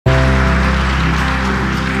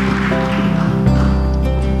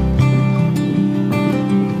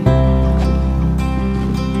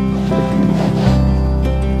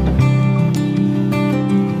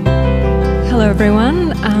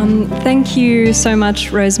everyone. Thank you so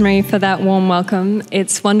much, Rosemary, for that warm welcome.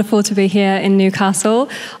 It's wonderful to be here in Newcastle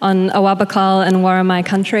on Awabakal and Warramai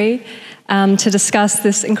country to discuss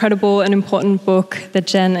this incredible and important book that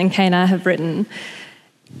Jen and Keina have written.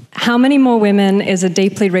 How Many More Women is a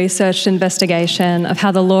deeply researched investigation of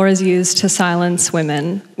how the law is used to silence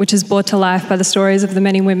women, which is brought to life by the stories of the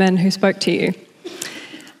many women who spoke to you.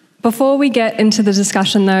 Before we get into the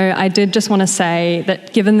discussion, though, I did just want to say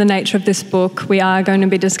that given the nature of this book, we are going to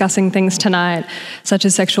be discussing things tonight, such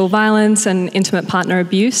as sexual violence and intimate partner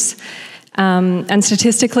abuse. And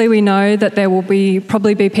statistically, we know that there will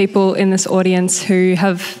probably be people in this audience who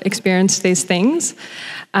have experienced these things.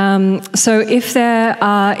 So if there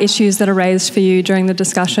are issues that are raised for you during the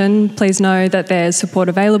discussion, please know that there's support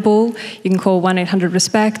available. You can call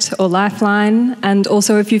 1-800-RESPECT or Lifeline. And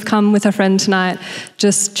also, if you've come with a friend tonight,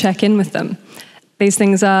 just check in with them. These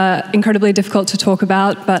things are incredibly difficult to talk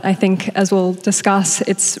about, but I think, as we'll discuss,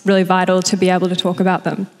 it's really vital to be able to talk about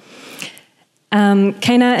them.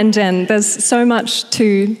 Keina and Jen, there's so much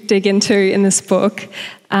to dig into in this book.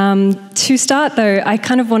 To start, though, I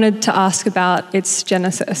kind of wanted to ask about its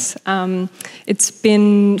genesis. It's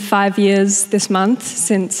been 5 years this month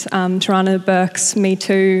since Tarana Burke's Me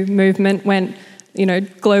Too movement went,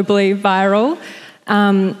 globally viral.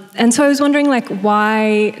 And so I was wondering,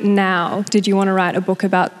 why now did you want to write a book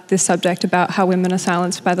about this subject, about how women are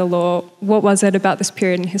silenced by the law? What was it about this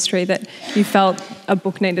period in history that you felt a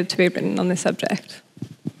book needed to be written on this subject?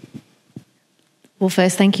 Well,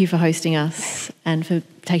 first, thank you for hosting us and for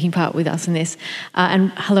taking part with us in this.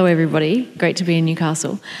 And hello, everybody. Great to be in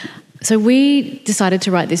Newcastle. So we decided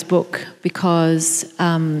to write this book because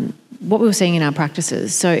what we were seeing in our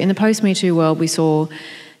practices. So in the post-Me Too world, we saw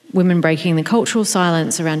women breaking the cultural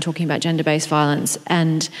silence around talking about gender-based violence,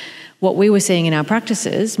 and what we were seeing in our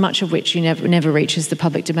practices, much of which never reaches the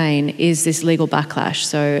public domain, is this legal backlash.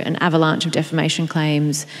 So an avalanche of defamation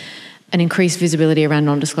claims, an increased visibility around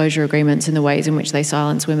non-disclosure agreements and the ways in which they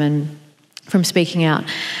silence women from speaking out.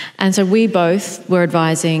 And so we both were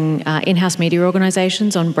advising in-house media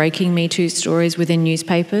organisations on breaking Me Too stories within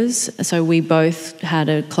newspapers. So we both had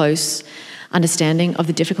a close understanding of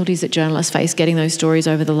the difficulties that journalists face getting those stories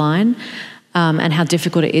over the line, and how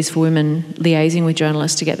difficult it is for women liaising with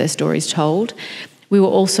journalists to get their stories told. We were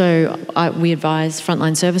also, we advised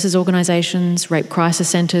frontline services organisations, rape crisis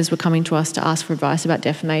centres were coming to us to ask for advice about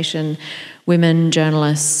defamation, women,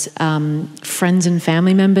 journalists, friends and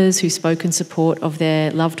family members who spoke in support of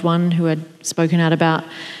their loved one who had spoken out about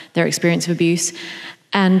their experience of abuse.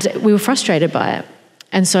 And we were frustrated by it.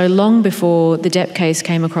 And so long before the Depp case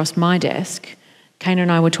came across my desk, Keina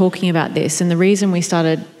and I were talking about this, and the reason we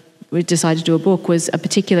decided to do a book was a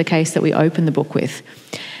particular case that we opened the book with,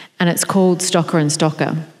 and it's called Stocker and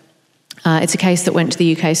Stocker. It's a case that went to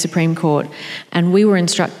the UK Supreme Court, and we were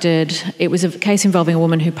instructed, it was a case involving a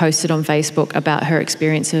woman who posted on Facebook about her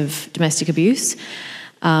experience of domestic abuse.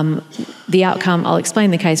 The outcome, I'll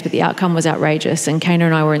explain the case, but the outcome was outrageous, and Keina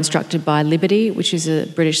and I were instructed by Liberty, which is a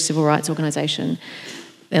British civil rights organisation,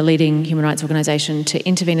 a leading human rights organisation, to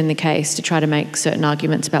intervene in the case to try to make certain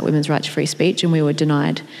arguments about women's right to free speech, and we were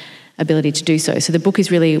denied ability to do so. So the book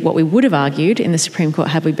is really what we would have argued in the Supreme Court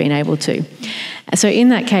had we been able to. So in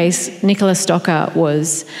that case, Nicola Stocker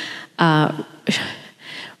was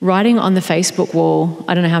writing on the Facebook wall.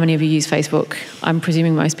 I don't know how many of you use Facebook. I'm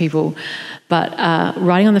presuming most people. But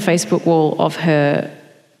writing on the Facebook wall of her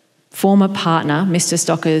former partner, Mr.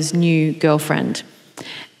 Stocker's new girlfriend.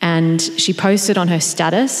 And she posted on her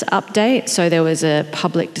status update, so there was a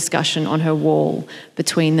public discussion on her wall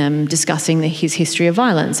between them discussing his history of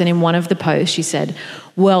violence. And in one of the posts she said,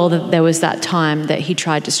 well, there was that time that he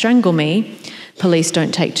tried to strangle me. Police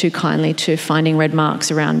don't take too kindly to finding red marks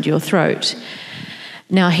around your throat.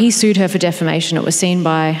 Now, he sued her for defamation. It was seen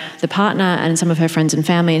by the partner and some of her friends and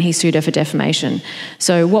family, and he sued her for defamation.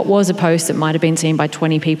 So what was a post that might have been seen by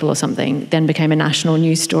 20 people or something then became a national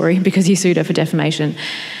news story because he sued her for defamation.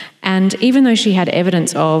 And even though she had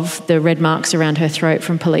evidence of the red marks around her throat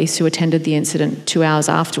from police who attended the incident 2 hours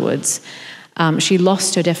afterwards, she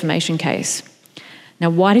lost her defamation case. Now,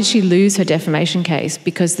 why did she lose her defamation case?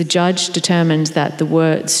 Because the judge determined that the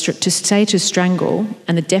word to say to strangle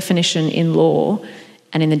and the definition in law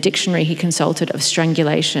and in the dictionary he consulted of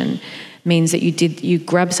strangulation means that you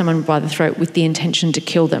grab someone by the throat with the intention to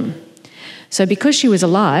kill them. So because she was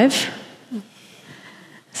alive,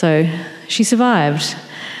 so she survived.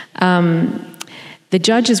 The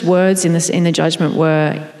judge's words in the judgment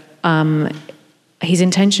were, his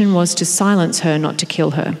intention was to silence her, not to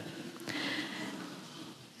kill her.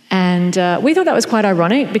 And we thought that was quite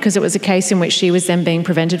ironic because it was a case in which she was then being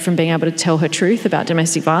prevented from being able to tell her truth about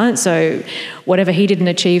domestic violence. So whatever he didn't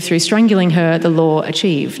achieve through strangling her, the law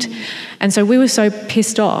achieved. And so we were so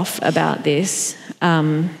pissed off about this.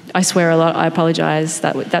 I swear a lot. I apologise.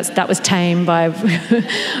 That was tame by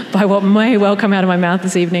by what may well come out of my mouth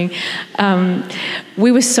this evening.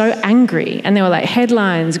 We were so angry, and there were like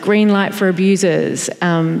headlines, green light for abusers.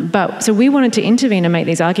 So we wanted to intervene and make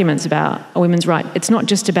these arguments about a woman's right. It's not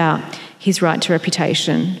just about his right to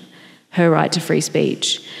reputation, her right to free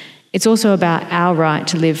speech. It's also about our right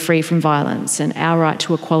to live free from violence and our right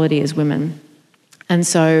to equality as women. And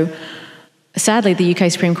so, sadly, the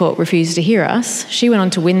UK Supreme Court refused to hear us. She went on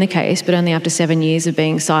to win the case, but only after 7 years of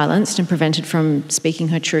being silenced and prevented from speaking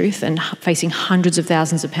her truth and facing hundreds of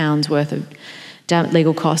thousands of pounds worth of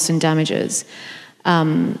legal costs and damages.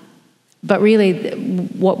 But really,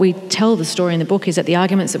 what we tell the story in the book is that the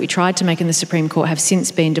arguments that we tried to make in the Supreme Court have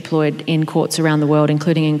since been deployed in courts around the world,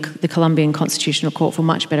 including in the Colombian Constitutional Court, for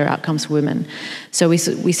much better outcomes for women. So we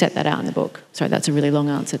set that out in the book. Sorry, that's a really long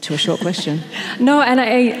answer to a short question. No, and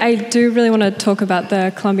I do really want to talk about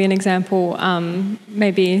the Colombian example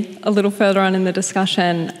maybe a little further on in the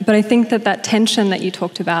discussion. But I think that tension that you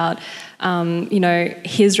talked about,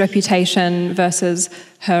 his reputation versus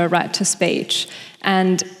her right to speech.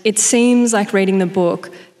 And it seems like reading the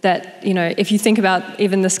book that, if you think about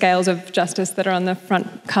even the scales of justice that are on the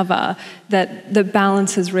front cover, that the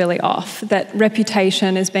balance is really off, that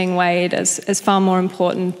reputation is being weighed as far more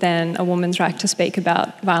important than a woman's right to speak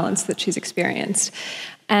about violence that she's experienced.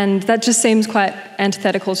 And that just seems quite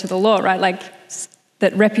antithetical to the law, right? Like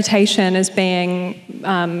that reputation is being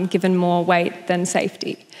given more weight than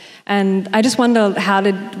safety. And I just wonder, how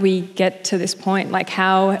did we get to this point? Like,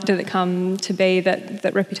 how did it come to be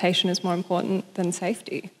that reputation is more important than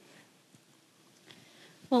safety?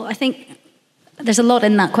 Well, I think there's a lot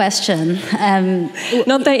in that question.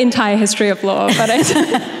 Not the entire history of law, but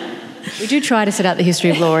we do try to set out the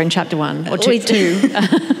history of law in chapter 1 or 2. We do.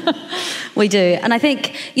 We do. And I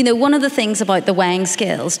think, one of the things about the weighing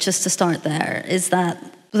scales, just to start there, is that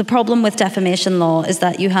the problem with defamation law is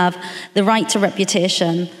that you have the right to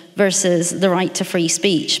reputation versus the right to free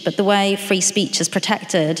speech. But the way free speech is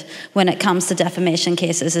protected when it comes to defamation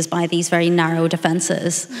cases is by these very narrow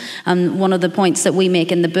defences. And one of the points that we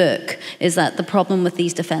make in the book is that the problem with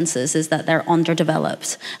these defences is that they're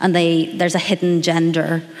underdeveloped and there's a hidden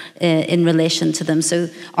gender in relation to them. So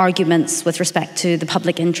arguments with respect to the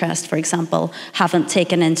public interest, for example, haven't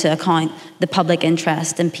taken into account the public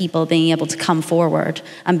interest in people being able to come forward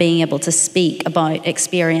and being able to speak about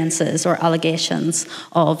experiences or allegations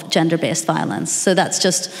of gender-based violence. So that's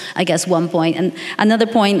just, I guess, one point. And another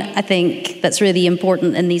point I think that's really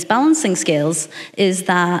important in these balancing scales is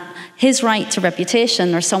that his right to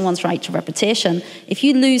reputation, or someone's right to reputation, if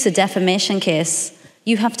you lose a defamation case,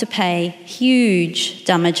 you have to pay huge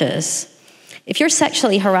damages. If you're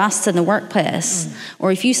sexually harassed in the workplace,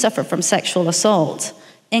 or if you suffer from sexual assault,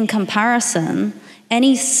 in comparison,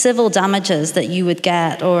 any civil damages that you would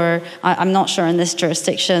get, or I'm not sure in this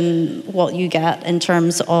jurisdiction what you get in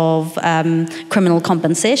terms of criminal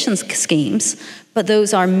compensation schemes, but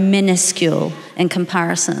those are minuscule in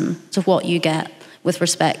comparison to what you get with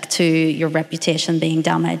respect to your reputation being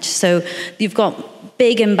damaged. So you've got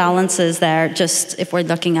big imbalances there, just if we're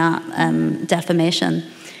looking at defamation.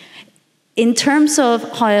 In terms of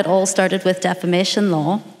how it all started with defamation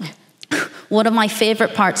law, one of my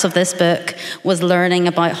favourite parts of this book was learning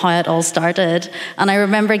about how it all started. And I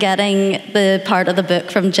remember getting the part of the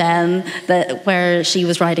book from Jen where she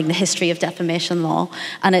was writing the history of defamation law.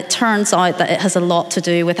 And it turns out that it has a lot to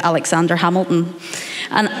do with Alexander Hamilton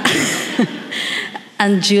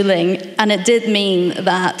and dueling. And it did mean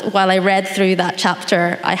that while I read through that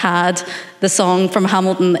chapter, I had the song from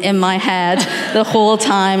Hamilton in my head the whole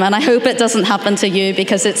time. And I hope it doesn't happen to you,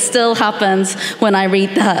 because it still happens when I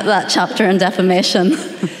read that chapter in defamation.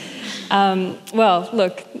 Well,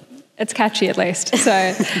 look, it's catchy at least.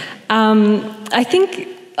 So I think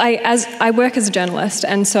I work as a journalist,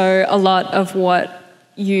 and so a lot of what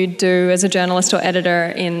you do as a journalist or editor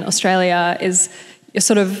in Australia is you're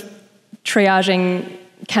sort of triaging,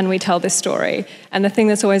 can we tell this story? And the thing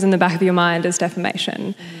that's always in the back of your mind is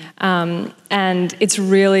defamation. And it's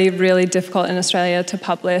really, really difficult in Australia to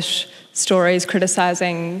publish stories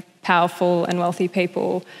criticising powerful and wealthy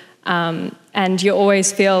people. And you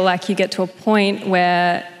always feel like you get to a point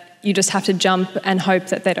where you just have to jump and hope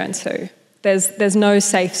that they don't sue. There's no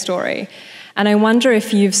safe story. And I wonder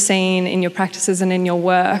if you've seen in your practices and in your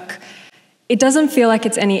work, it doesn't feel like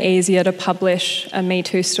it's any easier to publish a Me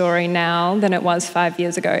Too story now than it was 5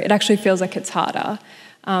 years ago. It actually feels like it's harder.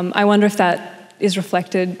 I wonder if that is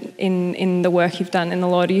reflected in the work you've done in the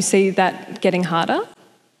law? Do you see that getting harder?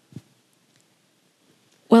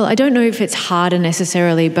 Well, I don't know if it's harder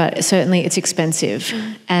necessarily, but certainly it's expensive.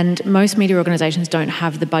 And most media organisations don't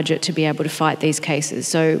have the budget to be able to fight these cases.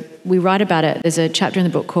 So we write about it. There's a chapter in the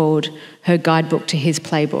book called Her Guidebook to His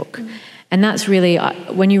Playbook. And that's really,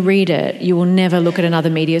 when you read it, you will never look at another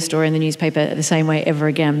media story in the newspaper the same way ever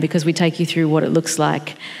again, because we take you through what it looks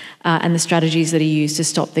like and the strategies that are used to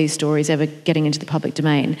stop these stories ever getting into the public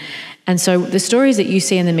domain. And so the stories that you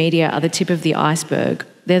see in the media are the tip of the iceberg.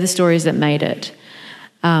 They're the stories that made it.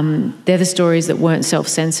 They're the stories that weren't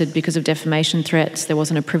self-censored because of defamation threats. There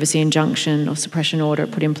wasn't a privacy injunction or suppression order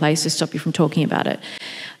put in place to stop you from talking about it.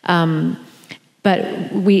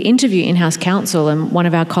 But we interview in-house counsel, and one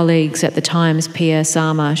of our colleagues at the Times, Pia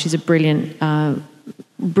Sama, she's a brilliant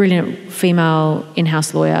female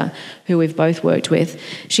in-house lawyer who we've both worked with.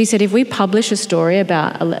 She said if we publish a story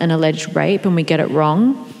about an alleged rape and we get it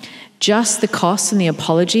wrong, just the costs and the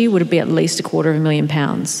apology would be at least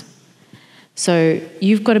 £250,000. So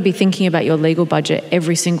you've got to be thinking about your legal budget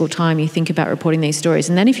every single time you think about reporting these stories.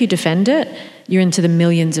 And then if you defend it, you're into the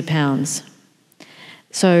millions of pounds.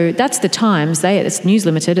 So that's the Times. It's News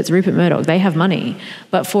Limited, it's Rupert Murdoch, they have money.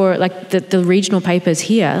 But for like the regional papers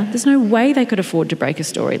here, there's no way they could afford to break a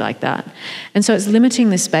story like that. And so it's limiting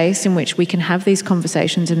the space in which we can have these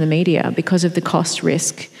conversations in the media because of the cost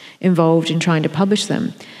risk involved in trying to publish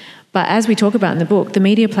them. But as we talk about in the book, the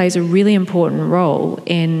media plays a really important role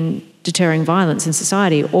in deterring violence in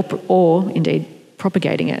society or indeed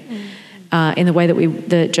propagating it. In the way that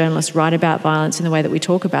the journalists write about violence, in the way that we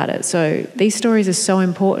talk about it. So these stories are so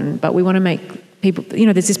important, but we want to make people,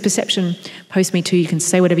 there's this perception, post-Me Too, you can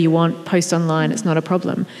say whatever you want, post online, it's not a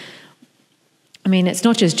problem. I mean, it's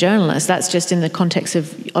not just journalists, that's just in the context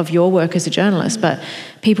of your work as a journalist, but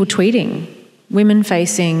people tweeting, women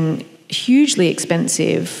facing hugely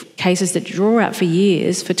expensive cases that draw out for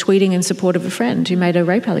years for tweeting in support of a friend who made a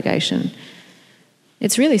rape allegation.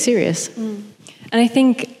 It's really serious. And I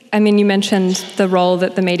think, you mentioned the role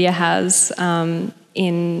that the media has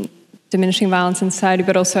in diminishing violence in society,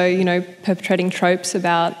 but also, perpetrating tropes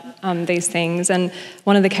about these things. And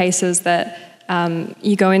one of the cases that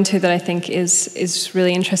you go into that I think is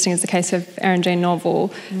really interesting is the case of Erin Jane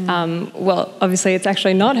Norval. Well, obviously it's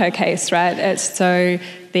actually not her case, right? So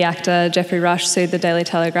the actor Geoffrey Rush sued the Daily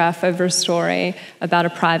Telegraph over a story about a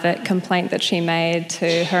private complaint that she made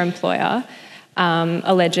to her employer,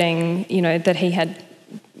 alleging, that he had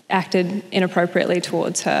acted inappropriately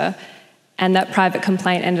towards her, and that private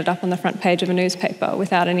complaint ended up on the front page of a newspaper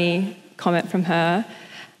without any comment from her.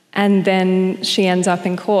 And then she ends up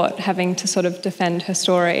in court having to sort of defend her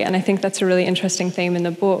story. And I think that's a really interesting theme in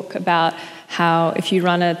the book about how if you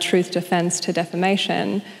run a truth defence to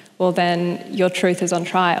defamation, well then your truth is on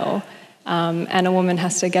trial. And a woman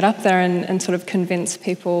has to get up there and sort of convince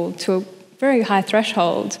people to a very high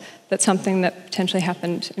threshold that something that potentially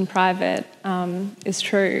happened in private is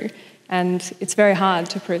true. And it's very hard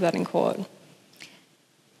to prove that in court.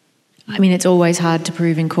 It's always hard to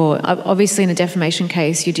prove in court. Obviously, in a defamation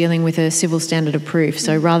case, you're dealing with a civil standard of proof.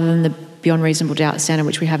 So rather than the beyond reasonable doubt standard,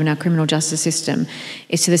 which we have in our criminal justice system,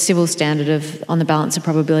 it's to the civil standard of on the balance of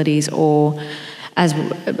probabilities or as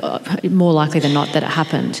more likely than not that it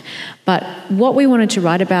happened. But what we wanted to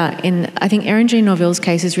write about I think Erin Jane Norval's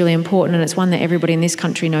case is really important, and it's one that everybody in this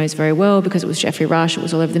country knows very well because it was Geoffrey Rush, it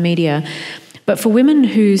was all over the media. But for women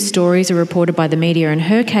whose stories are reported by the media, and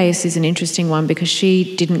her case is an interesting one because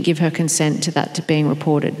she didn't give her consent to that being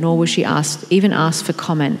reported, nor was she even asked for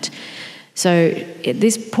comment. So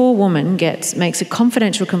this poor woman makes a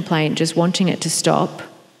confidential complaint just wanting it to stop.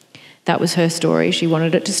 That was her story. She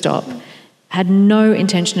wanted it to stop. Had no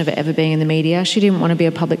intention of it ever being in the media. She didn't want to be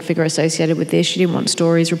a public figure associated with this. She didn't want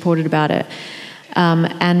stories reported about it.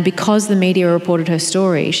 And because the media reported her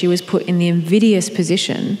story, she was put in the invidious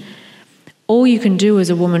position. All you can do as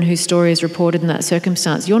a woman whose story is reported in that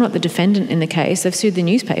circumstance, you're not the defendant in the case, they've sued the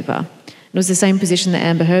newspaper. It was the same position that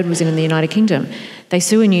Amber Heard was in the United Kingdom. They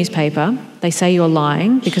sue a newspaper, they say you're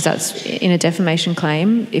lying because that's in a defamation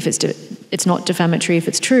claim, if it's not defamatory if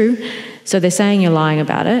it's true, so they're saying you're lying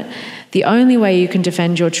about it. The only way you can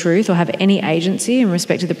defend your truth or have any agency in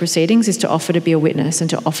respect to the proceedings is to offer to be a witness and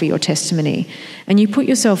to offer your testimony. And you put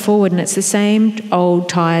yourself forward, and it's the same old,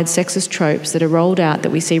 tired, sexist tropes that are rolled out,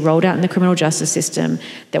 that we see rolled out in the criminal justice system,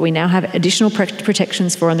 that we now have additional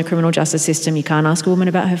protections for in the criminal justice system. You can't ask a woman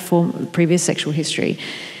about her previous sexual history.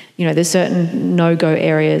 There's certain no-go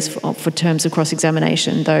areas for terms of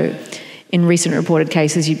cross-examination, though in recent reported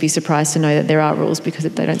cases you'd be surprised to know that there are rules because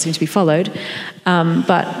they don't seem to be followed.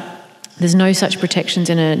 But there's no such protections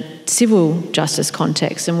in a civil justice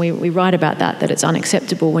context, and we write about that it's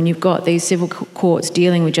unacceptable. When you've got these civil courts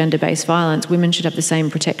dealing with gender-based violence, women should have the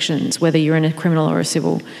same protections, whether you're in a criminal or a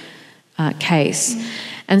civil case.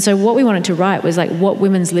 And so what we wanted to write was like what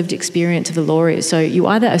women's lived experience of the law is. So you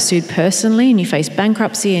either are sued personally and you face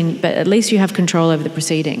bankruptcy, but at least you have control over the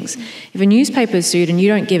proceedings. If a newspaper is sued and you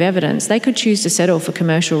don't give evidence, they could choose to settle for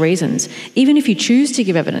commercial reasons. Even if you choose to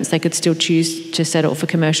give evidence, they could still choose to settle for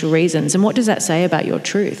commercial reasons. And what does that say about your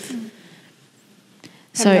truth?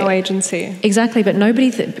 So no agency. Exactly, but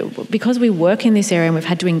because we work in this area and we've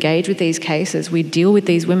had to engage with these cases, we deal with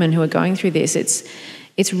these women who are going through this,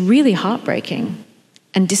 it's really heartbreaking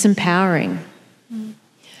and disempowering.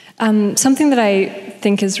 Something that I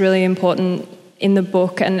think is really important in the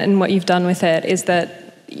book and what you've done with it is that,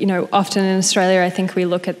 often in Australia, I think we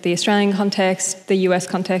look at the Australian context, the US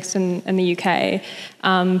context, and the UK.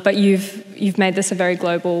 But you've made this a very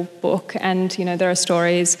global book, and there are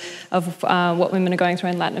stories of what women are going through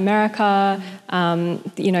in Latin America.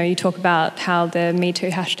 You talk about how the Me Too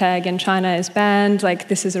hashtag in China is banned. Like,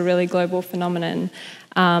 this is a really global phenomenon.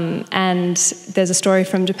 And there's a story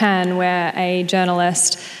from Japan where a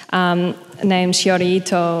journalist named Shiori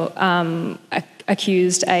Ito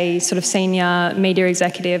accused a sort of senior media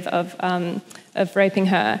executive of raping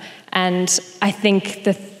her. And I think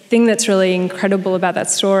the thing that's really incredible about that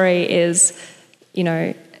story is,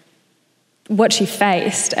 what she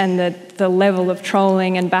faced and the level of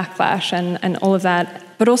trolling and backlash and all of that,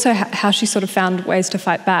 but also how she sort of found ways to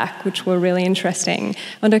fight back, which were really interesting.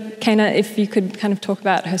 I wonder, Keina, if you could kind of talk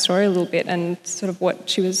about her story a little bit and sort of what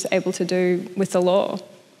she was able to do with the law.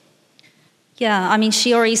 Yeah, I mean,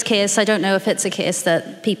 Shiori's case, I don't know if it's a case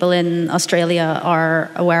that people in Australia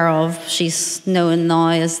are aware of. She's known now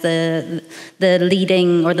as the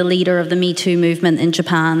leading or the leader of the Me Too movement in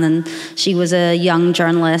Japan, and she was a young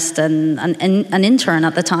journalist and an intern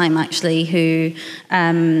at the time, actually, who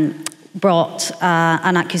brought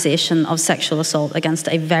an accusation of sexual assault against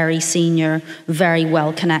a very senior, very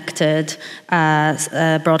well-connected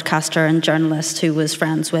broadcaster and journalist who was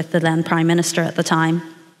friends with the then Prime Minister at the time.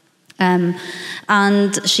 And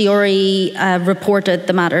Shiori reported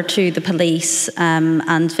the matter to the police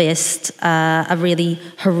and faced a really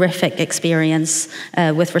horrific experience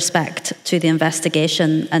with respect to the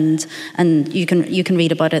investigation. And you can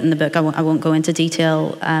read about it in the book. I won't go into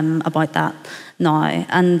detail about that now.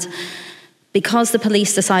 And because the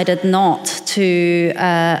police decided not to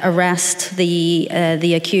arrest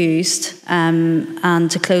the accused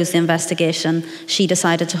and to close the investigation, she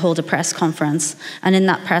decided to hold a press conference. And in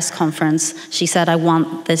that press conference, she said, I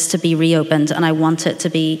want this to be reopened and I want it to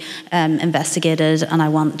be investigated and I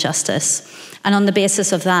want justice. And on the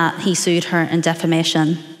basis of that, he sued her in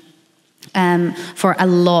defamation for a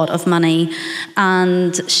lot of money.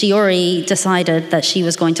 And Shiori decided that she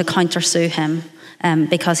was going to countersue him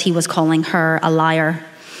because he was calling her a liar.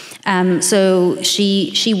 So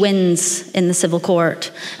she wins in the civil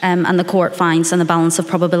court, and the court finds on the balance of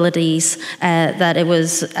probabilities that it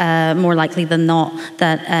was more likely than not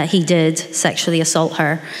that he did sexually assault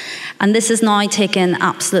her. And this has now taken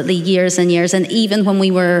absolutely years and years, and even when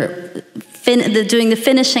we were doing the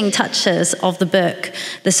finishing touches of the book,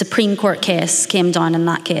 the Supreme Court case came down in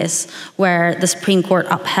that case, where the Supreme Court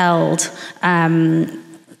upheld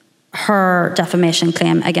her defamation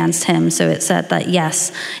claim against him. So it said that,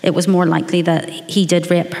 yes, it was more likely that he did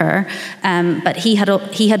rape her, but he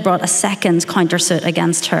had brought a second countersuit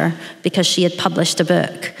against her because she had published a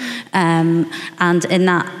book. And in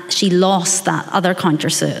that, she lost that other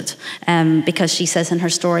countersuit because she says in her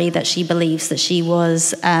story that she believes that she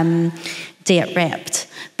was date raped,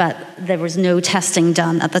 but there was no testing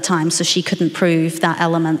done at the time, so she couldn't prove that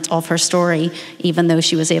element of her story, even though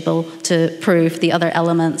she was able to prove the other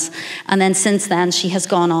elements. And then since then, she has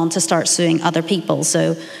gone on to start suing other people.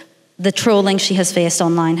 So the trolling she has faced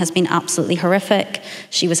online has been absolutely horrific.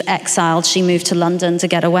 She was exiled. She moved to London to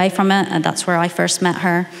get away from it, and that's where I first met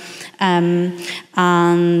her.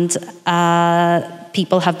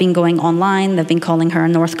 People have been going online, they've been calling her a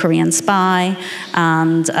North Korean spy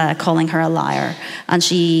and calling her a liar. And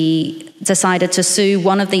she decided to sue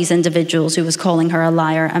one of these individuals who was calling her a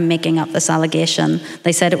liar and making up this allegation.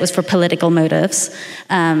 They said it was for political motives.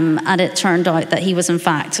 And it turned out that he was in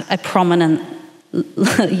fact a prominent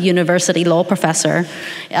university law professor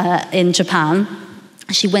in Japan.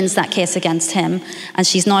 She wins that case against him, and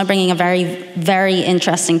she's now bringing a very, very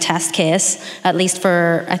interesting test case, at least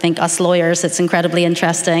for, I think, us lawyers, it's incredibly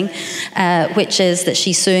interesting, which is that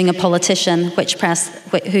she's suing a politician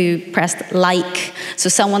who pressed like. So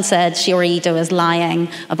someone said Shiori Ito is lying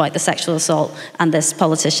about the sexual assault, and this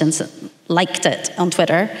politician liked it on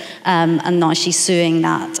Twitter, and now she's suing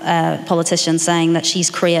that politician, saying that she's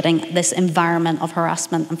creating this environment of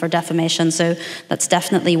harassment and for defamation. So that's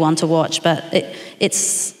definitely one to watch. But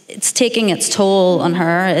it's taking its toll on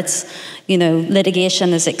her. It's,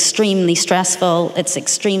 litigation is extremely stressful. It's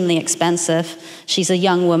extremely expensive. She's a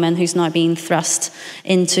young woman who's now being thrust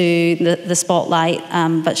into the spotlight,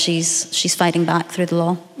 but she's fighting back through the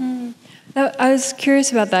law. I was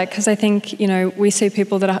curious about that because I think, we see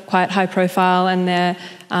people that are quite high profile and they're,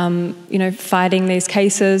 fighting these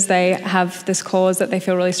cases. They have this cause that they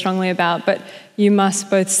feel really strongly about, but you must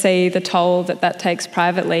both see the toll that takes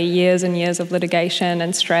privately, years and years of litigation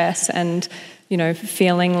and stress and,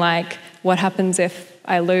 feeling like, what happens if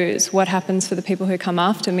I lose? What happens for the people who come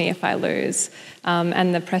after me if I lose?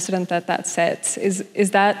 And the precedent that sets.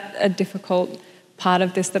 Is that a difficult part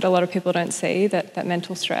of this that a lot of people don't see, that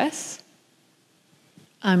mental stress?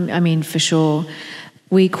 For sure.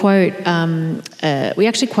 We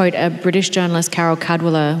actually quote a British journalist, Carol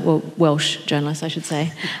Cadwallader, well, Welsh journalist, I should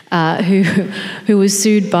say, who was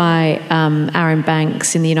sued by Arron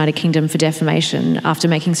Banks in the United Kingdom for defamation after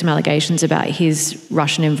making some allegations about his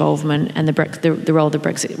Russian involvement and the role of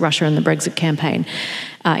Russia in the Brexit campaign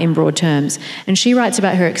in broad terms. And she writes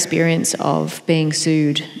about her experience of being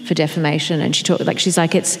sued for defamation, and she's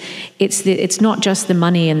like it's not just the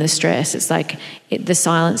money and the stress. It's like the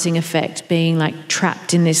silencing effect, being like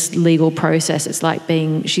trapped in this legal process. It's like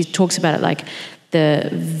she talks about it like the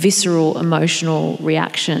visceral emotional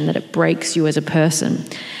reaction that it breaks you as a person.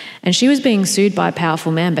 And she was being sued by a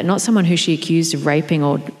powerful man, but not someone who she accused of raping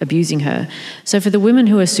or abusing her. So for the women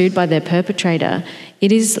who are sued by their perpetrator,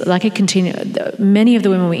 it is like many of the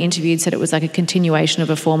women we interviewed said it was like a continuation of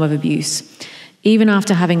a form of abuse. Even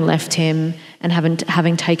after having left him and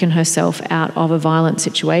having taken herself out of a violent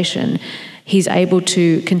situation, he's able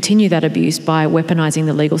to continue that abuse by weaponising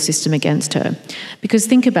the legal system against her. Because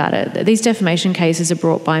think about it, these defamation cases are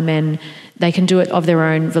brought by men. They can do it of their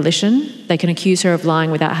own volition. They can accuse her of lying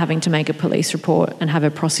without having to make a police report and have her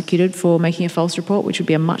prosecuted for making a false report, which would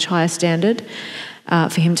be a much higher standard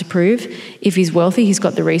for him to prove. If he's wealthy, he's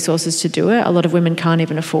got the resources to do it. A lot of women can't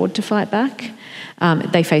even afford to fight back.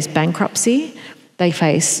 They face bankruptcy. They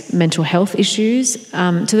face mental health issues,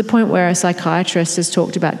 to the point where a psychiatrist has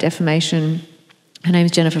talked about defamation. Her name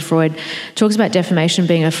is Jennifer Freud, talks about defamation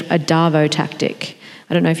being a DAVO tactic.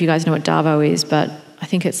 I don't know if you guys know what DAVO is, but I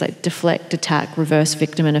think it's like deflect, attack, reverse,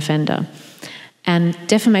 victim and offender. And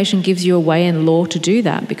defamation gives you a way in law to do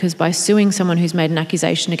that, because by suing someone who's made an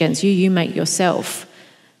accusation against you, you make yourself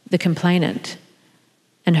the complainant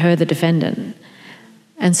and her the defendant.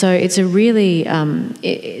 And so it's a really,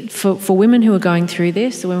 for women who are going through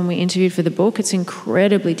this, the women we interviewed for the book, it's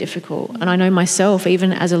incredibly difficult. And I know myself,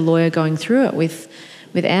 even as a lawyer going through it with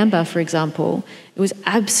Amber, for example, it was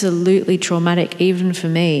absolutely traumatic even for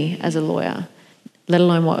me as a lawyer, let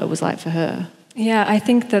alone what it was like for her. Yeah, I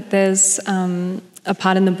think that there's a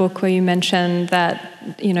part in the book where you mentioned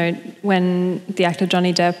that, when the actor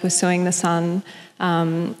Johnny Depp was suing The Sun,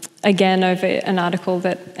 again over an article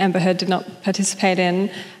that Amber Heard did not participate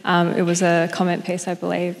in. It was a comment piece, I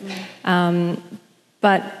believe.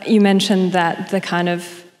 But you mentioned that the kind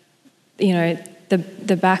of,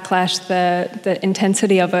 the backlash, the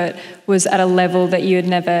intensity of it was at a level that you had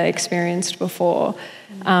never experienced before.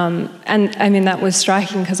 And I mean, that was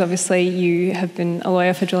striking because obviously you have been a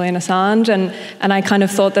lawyer for Julian Assange, and I kind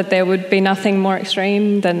of thought that there would be nothing more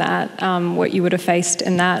extreme than that, what you would have faced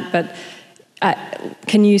in that. But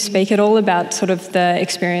can you speak at all about sort of the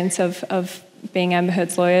experience of being Amber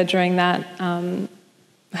Heard's lawyer during that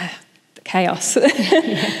chaos?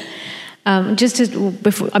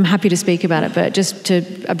 I'm happy to speak about it, but just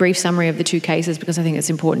a brief summary of the two cases, because I think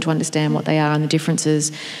it's important to understand what they are and the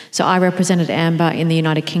differences. So I represented Amber in the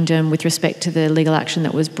United Kingdom with respect to the legal action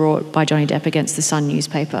that was brought by Johnny Depp against the Sun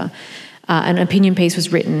newspaper. An opinion piece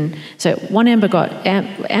was written. So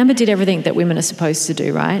Amber did everything that women are supposed to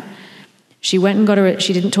do, right? She went and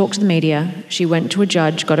she didn't talk to the media. She went to a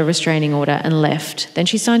judge, got a restraining order and left. Then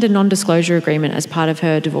she signed a non-disclosure agreement as part of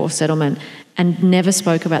her divorce settlement and never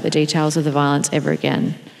spoke about the details of the violence ever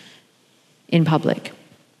again in public.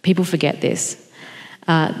 People forget this.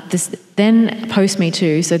 Then post Me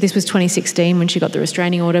Too, so this was 2016 when she got the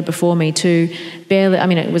restraining order. Before Me Too,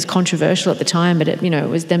 it was controversial at the time, but it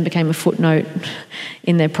then became a footnote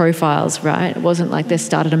in their profiles, right? It wasn't like they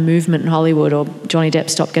started a movement in Hollywood or Johnny Depp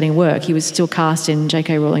stopped getting work. He was still cast in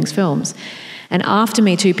J.K. Rowling's films. And after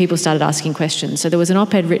Me Too, people started asking questions. So there was an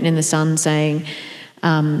op-ed written in The Sun saying,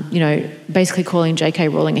 basically calling J.K.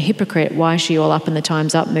 Rowling a hypocrite. Why is she all up in the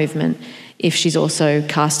Time's Up movement if she's also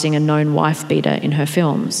casting a known wife-beater in her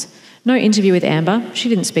films, No interview with Amber. She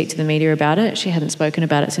didn't speak to the media about it. She hadn't spoken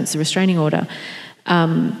about it since the restraining order.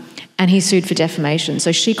 And he sued for defamation.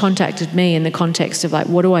 So she contacted me in the context of like,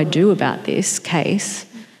 what do I do about this case?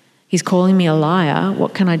 He's calling me a liar.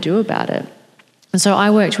 What can I do about it? And so I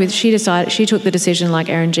worked with, she took the decision like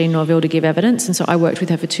Erin Jean Norville to give evidence. And so I worked with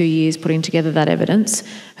her for 2 years putting together that evidence,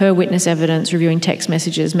 her witness evidence, reviewing text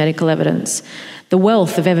messages, medical evidence, the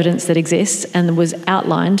wealth of evidence that exists and was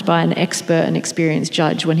outlined by an expert and experienced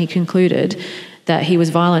judge when he concluded that he was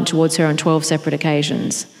violent towards her on 12 separate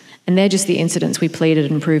occasions. And they're just the incidents we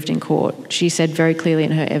pleaded and proved in court. She said very clearly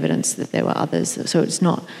in her evidence that there were others. So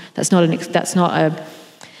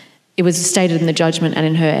it was stated in the judgment and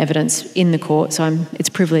in her evidence in the court, so it's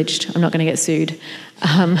privileged, I'm not going to get sued,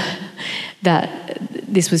 that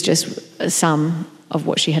this was just a sum of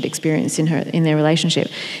what she had experienced in their relationship.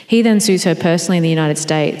 He then sues her personally in the United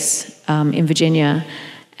States, in Virginia,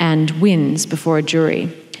 and wins before a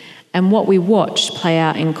jury. And what we watched play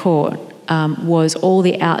out in court was all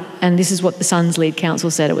the and this is what the Sun's lead counsel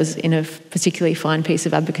said, it was in a particularly fine piece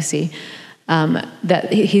of advocacy,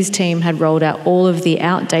 that his team had rolled out all of the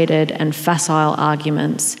outdated and facile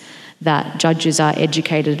arguments that judges are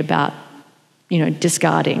educated about,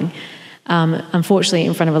 discarding. Unfortunately,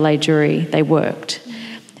 in front of a lay jury, they worked.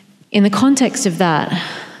 In the context of that,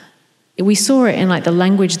 we saw it in like the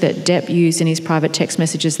language that Depp used in his private text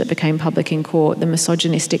messages that became public in court, the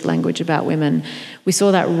misogynistic language about women. We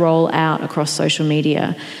saw that roll out across social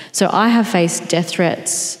media. So I have faced death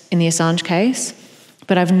threats in the Assange case,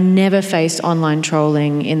 but I've never faced online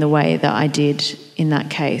trolling in the way that I did in that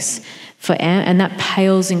case. And that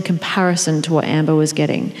pales in comparison to what Amber was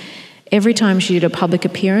getting. Every time she did a public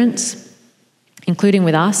appearance, including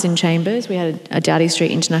with us in Chambers, we had a Doughty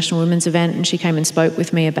Street International Women's event, and she came and spoke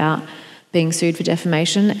with me about being sued for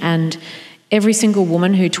defamation. And every single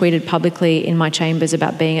woman who tweeted publicly in my chambers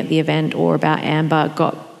about being at the event or about Amber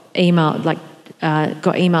got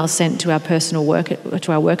emails sent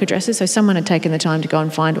to our work addresses. So someone had taken the time to go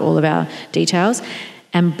and find all of our details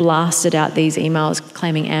and blasted out these emails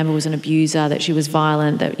claiming Amber was an abuser, that she was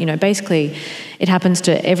violent, that, basically it happens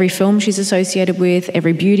to every film she's associated with,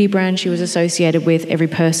 every beauty brand she was associated with, every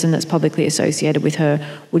person that's publicly associated with her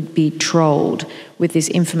would be trolled with this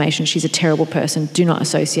information. She's a terrible person. Do not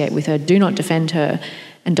associate with her. Do not defend her,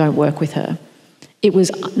 and don't work with her. It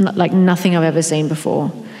was like nothing I've ever seen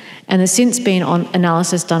before. And there's since been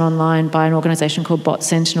analysis done online by an organisation called Bot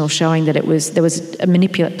Sentinel showing that there was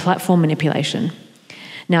a platform manipulation.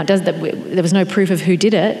 Now, there was no proof of who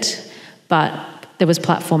did it, but there was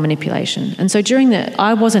platform manipulation. And so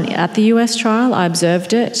I wasn't at the US trial, I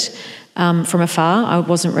observed it from afar. I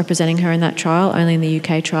wasn't representing her in that trial, only in the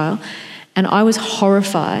UK trial. And I was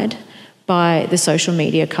horrified by the social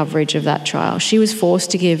media coverage of that trial. She was forced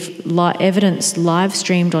to give evidence live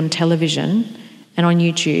streamed on television and on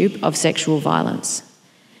YouTube of sexual violence.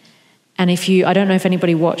 And I don't know if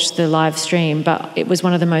anybody watched the live stream, but it was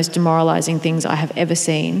one of the most demoralising things I have ever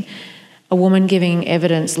seen. A woman giving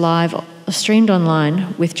evidence live, streamed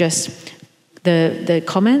online, with just the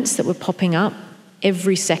comments that were popping up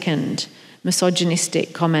every second,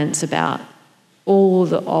 misogynistic comments about all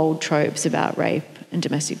the old tropes about rape and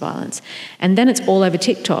domestic violence. And then it's all over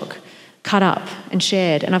TikTok, cut up and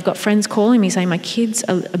shared. And I've got friends calling me saying, my kids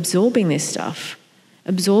are absorbing this stuff,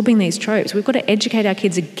 absorbing these tropes. We've got to educate our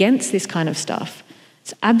kids against this kind of stuff.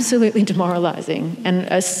 It's absolutely demoralising and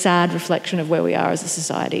a sad reflection of where we are as a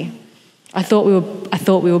society. I thought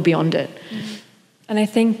we were beyond it. And I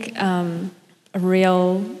think a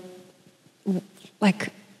real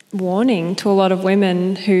warning to a lot of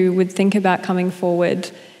women who would think about coming forward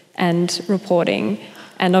and reporting.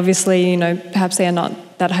 And obviously, perhaps they are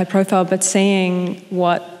not that high profile, but seeing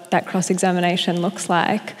what that cross-examination looks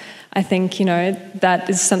like, I think, that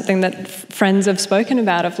is something that friends have spoken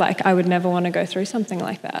about of I would never want to go through something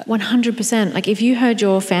like that. 100%. If you heard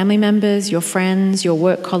your family members, your friends, your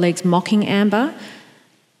work colleagues mocking Amber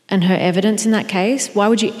and her evidence in that case, why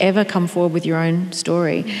would you ever come forward with your own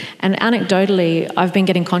story? And anecdotally, I've been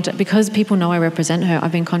getting contact, because people know I represent her,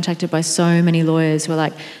 I've been contacted by so many lawyers who are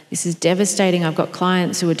like, this is devastating. I've got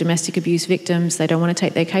clients who are domestic abuse victims. They don't want to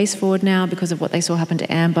take their case forward now because of what they saw happen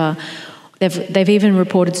to Amber. They've even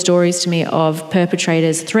reported stories to me of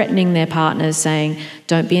perpetrators threatening their partners, saying,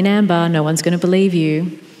 don't be an Amber, no one's going to believe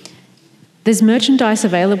you. There's merchandise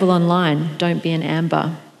available online, don't be an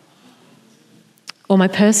Amber. Or my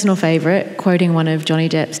personal favourite, quoting one of Johnny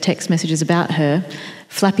Depp's text messages about her,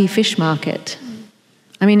 flappy fish market.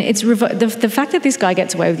 I mean, the fact that this guy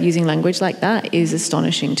gets away with using language like that is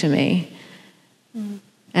astonishing to me.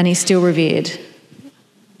 And he's still revered.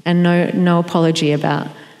 And no apology about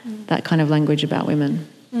that kind of language about women.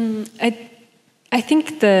 I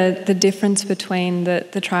think the difference between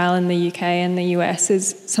the trial in the UK and the US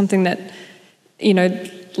is something that,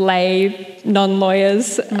 lay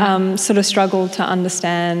non-lawyers sort of struggle to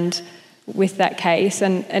understand with that case.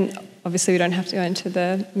 And obviously we don't have to go into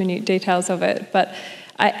the minute details of it, but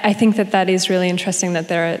I think that is really interesting that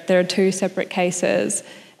there are two separate cases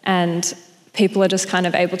and people are just kind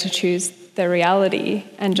of able to choose their reality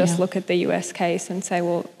and just look at the US case and say,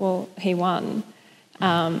 well, he won.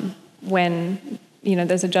 When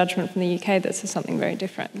there's a judgment from the UK that says something very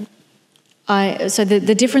different. So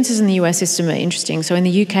the differences in the US system are interesting. So in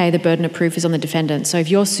the UK, the burden of proof is on the defendant. So if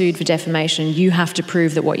you're sued for defamation, you have to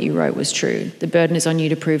prove that what you wrote was true. The burden is on you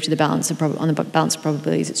to prove to the balance of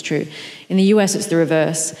probabilities it's true. In the US, it's the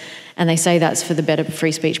reverse. And they say that's for the better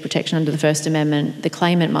free speech protection under the First Amendment. The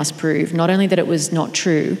claimant must prove not only that it was not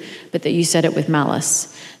true, but that you said it with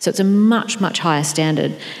malice. So it's a much, much higher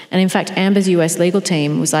standard. And in fact, Amber's US legal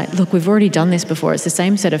team was like, look, we've already done this before. It's the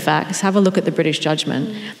same set of facts. Have a look at the British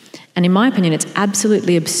judgment. And in my opinion, it's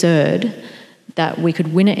absolutely absurd that we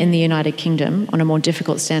could win it in the United Kingdom on a more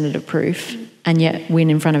difficult standard of proof and yet win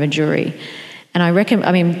in front of a jury. And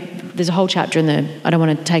there's a whole chapter I don't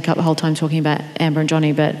want to take up the whole time talking about Amber and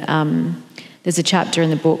Johnny, but there's a chapter in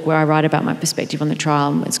the book where I write about my perspective on the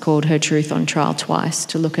trial. It's called Her Truth on Trial Twice,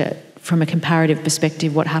 to look at, from a comparative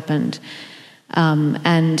perspective, what happened.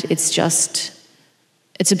 And it's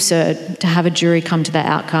absurd to have a jury come to that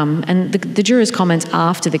outcome. And the jurors' comments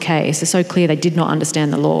after the case are so clear they did not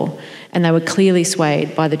understand the law, and they were clearly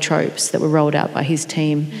swayed by the tropes that were rolled out by his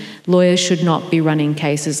team. Lawyers should not be running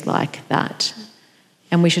cases like that,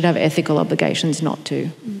 and we should have ethical obligations not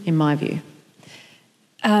to, in my view.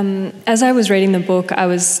 As I was reading the book, I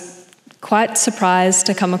was quite surprised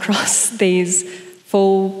to come across these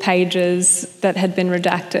full pages that had been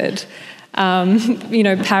redacted,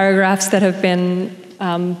 paragraphs that have been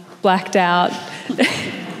blacked out.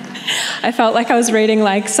 I felt like I was reading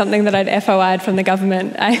like something that I'd FOI'd from the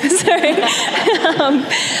government.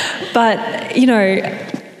 But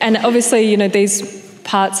and obviously, these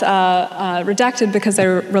parts are redacted because they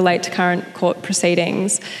relate to current court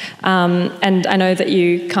proceedings. And I know that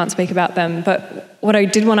you can't speak about them, but what I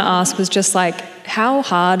did want to ask was just like, how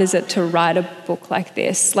hard is it to write a book like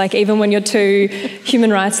this? Like, even when you're two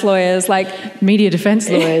human rights lawyers, like... Media defence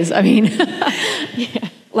lawyers, yeah.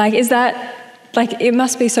 Like, is that... Like, it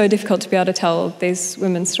must be so difficult to be able to tell these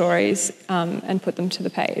women's stories and put them to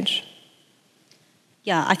the page.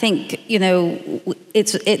 Yeah, I think,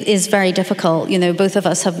 it is very difficult. Both of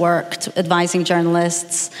us have worked advising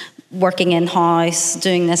journalists, working in-house,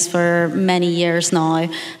 doing this for many years now.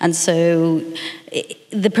 And so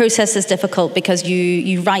the process is difficult because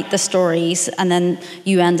you write the stories and then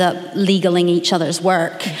you end up legaling each other's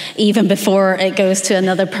work even before it goes to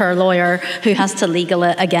another per lawyer who has to legal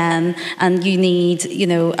it again. And you need,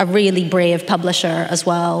 a really brave publisher as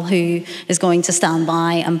well who is going to stand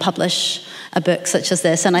by and publish a book such as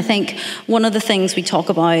this. And I think one of the things we talk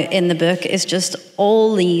about in the book is just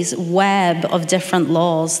all these web of different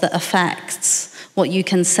laws that affects what you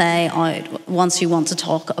can say out once you want to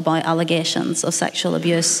talk about allegations of sexual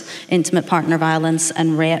abuse, intimate partner violence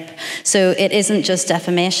and rape. So it isn't just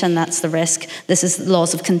defamation that's the risk. This is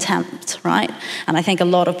laws of contempt, right? And I think a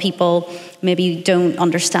lot of people maybe don't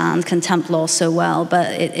understand contempt law so well,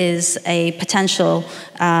 but it is a potential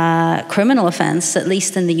criminal offence, at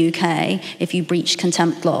least in the UK, if you breach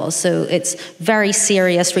contempt laws. So it's very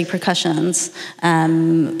serious repercussions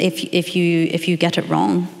if you get it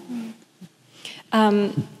wrong.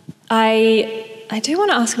 I do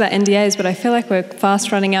want to ask about NDAs, but I feel like we're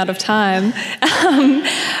fast running out of time.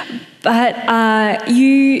 But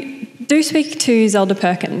you do speak to Zelda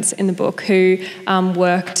Perkins in the book, who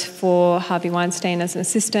worked for Harvey Weinstein as an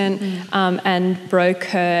assistant and broke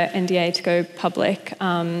her NDA to go public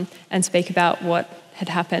and speak about what had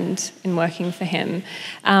happened in working for him.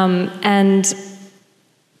 And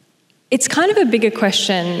it's kind of a bigger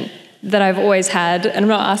question that I've always had, and I'm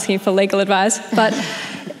not asking for legal advice, but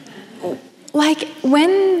like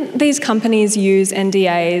when these companies use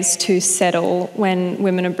NDAs to settle when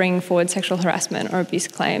women are bringing forward sexual harassment or abuse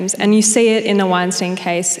claims, and you see it in the Weinstein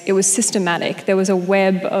case, it was systematic. There was a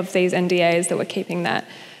web of these NDAs that were keeping that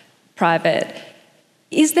private.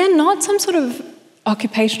 Is there not some sort of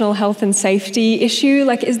occupational health and safety issue?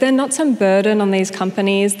 Like, is there not some burden on these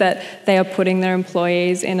companies that they are putting their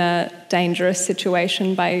employees in a dangerous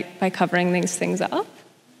situation by covering these things up?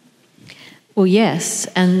 Well, yes.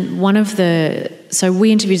 And so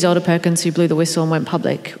we interviewed Zelda Perkins, who blew the whistle and went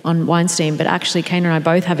public on Weinstein, but actually Keina and I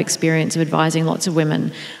both have experience of advising lots of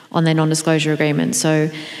women on their non-disclosure agreements.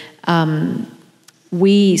 So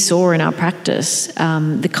we saw in our practice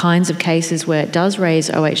the kinds of cases where it does raise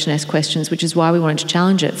OH&S questions, which is why we wanted to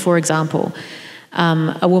challenge it. For example,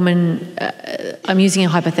 a woman, I'm using a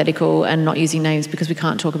hypothetical and not using names because we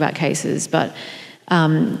can't talk about cases, but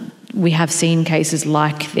we have seen cases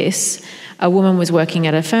like this. A woman was working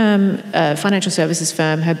at a firm, a financial services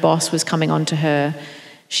firm. Her boss was coming on to her.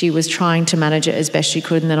 She was trying to manage it as best she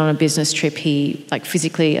could, and then on a business trip, he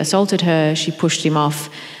physically assaulted her. She pushed him off,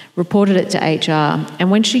 reported it to HR. And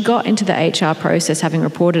when she got into the HR process, having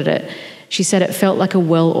reported it, she said it felt like a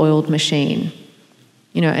well-oiled machine.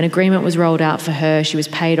 An agreement was rolled out for her. She was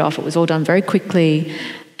paid off. It was all done very quickly.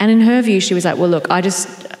 And in her view, she was like, well, look,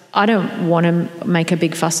 I don't want to make a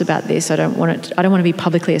big fuss about this. I don't want to be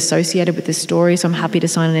publicly associated with this story, so I'm happy to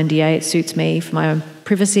sign an NDA. It suits me for my own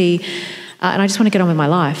privacy. And I just want to get on with my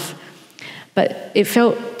life. But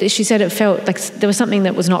she said it felt like there was something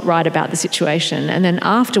that was not right about the situation. And then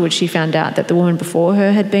afterwards she found out that the woman before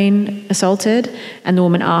her had been assaulted and the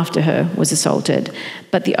woman after her was assaulted.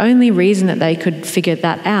 But the only reason that they could figure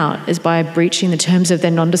that out is by breaching the terms of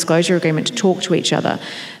their non-disclosure agreement to talk to each other.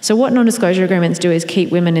 So what non-disclosure agreements do is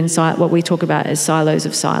keep women in what we talk about as silos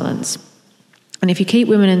of silence. And if you keep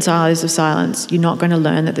women in silos of silence, you're not going to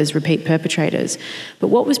learn that there's repeat perpetrators. But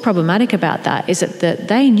what was problematic about that is that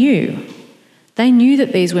they knew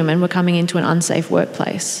that these women were coming into an unsafe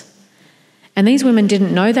workplace. And these women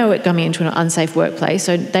didn't know they were coming into an unsafe workplace,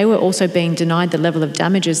 so they were also being denied the level of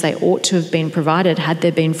damages they ought to have been provided had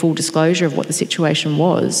there been full disclosure of what the situation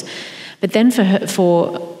was. But then for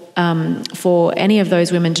any of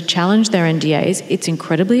those women to challenge their NDAs, it's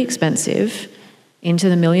incredibly expensive, into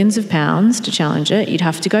the millions of pounds to challenge it. You'd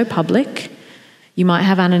have to go public. You might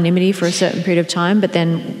have anonymity for a certain period of time, but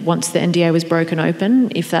then once the NDA was broken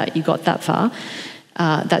open, you got that far,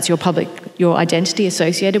 that's your identity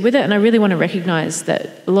associated with it. And I really want to recognise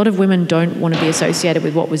that a lot of women don't want to be associated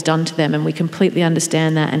with what was done to them, and we completely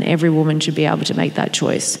understand that, and every woman should be able to make that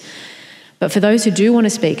choice. But for those who do want to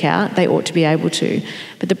speak out, they ought to be able to.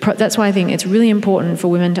 But that's why I think it's really important for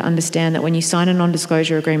women to understand that when you sign a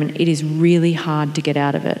non-disclosure agreement, it is really hard to get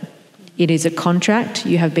out of it. It is a contract.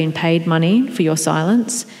 You have been paid money for your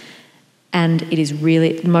silence. And it is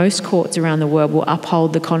really, most courts around the world will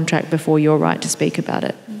uphold the contract before your right to speak about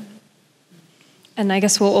it. And I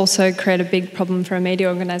guess we'll also create a big problem for a media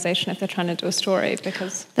organisation if they're trying to do a story,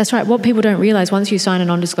 because... That's right. What people don't realise, once you sign a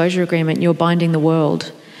non-disclosure agreement, you're binding the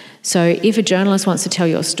world. So if a journalist wants to tell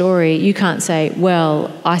your story, you can't say,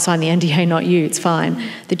 well, I signed the NDA, not you, it's fine.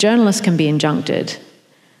 The journalist can be injuncted.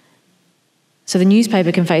 So the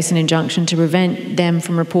newspaper can face an injunction to prevent them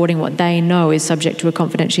from reporting what they know is subject to a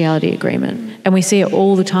confidentiality agreement. And we see it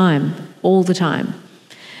all the time.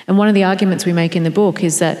 And one of the arguments we make in the book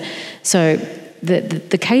is that, so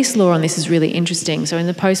the case law on this is really interesting. So in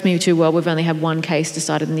the post-Me Too world, we've only had one case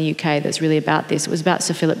decided in the UK that's really about this. It was about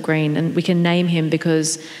Sir Philip Green, and we can name him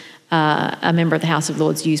because a member of the House of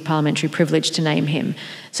Lords used parliamentary privilege to name him.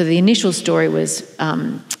 So the initial story was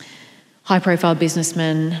high-profile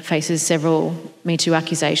businessman faces several Me Too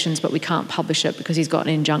accusations, but we can't publish it because he's got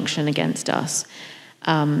an injunction against us.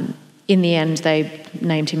 In the end, they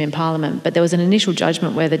named him in Parliament, but there was an initial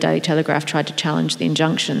judgment where the Daily Telegraph tried to challenge the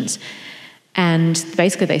injunctions. And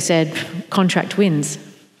basically they said, contract wins.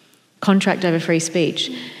 Contract over free speech.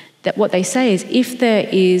 That what they say is if there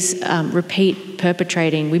is repeat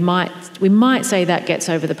perpetrating, we might say that gets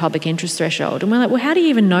over the public interest threshold. And we're like, well, how do you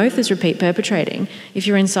even know if there's repeat perpetrating if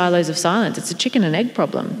you're in silos of silence? It's a chicken and egg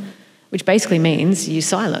problem, which basically means you're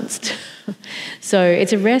silenced. So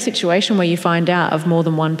it's a rare situation where you find out of more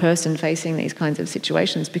than one person facing these kinds of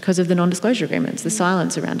situations because of the non-disclosure agreements, the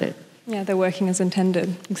silence around it. Yeah, they're working as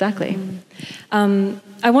intended. Exactly.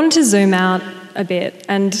 I wanted to zoom out a bit,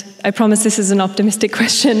 and I promise this is an optimistic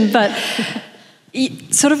question, but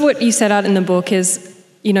sort of what you set out in the book is,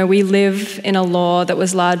 we live in a law that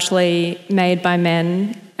was largely made by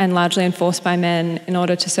men and largely enforced by men in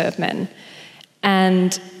order to serve men.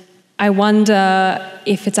 And I wonder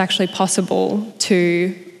if it's actually possible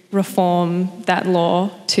to reform that law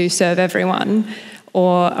to serve everyone,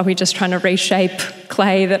 or are we just trying to reshape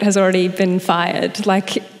clay that has already been fired?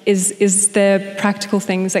 Like, is there practical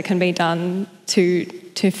things that can be done to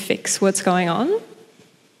fix what's going on?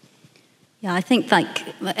 Yeah, I think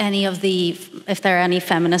if there are any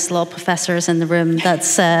feminist law professors in the room,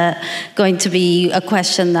 that's going to be a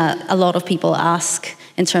question that a lot of people ask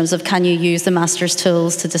in terms of, can you use the master's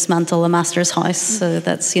tools to dismantle a master's house? So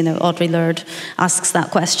that's, Audre Lorde asks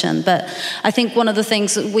that question. But I think one of the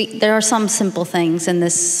things, there are some simple things in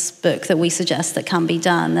this book that we suggest that can be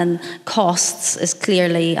done, and costs is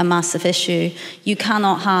clearly a massive issue. You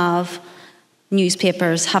cannot have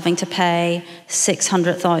newspapers having to pay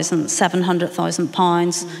 £600,000,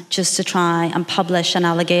 £700,000 just to try and publish an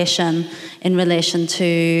allegation in relation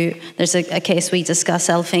to, there's a case we discuss,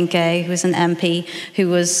 El Finke, who was an MP, who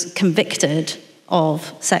was convicted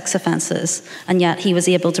of sex offences, and yet he was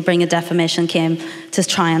able to bring a defamation claim to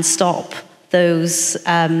try and stop those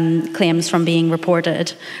claims from being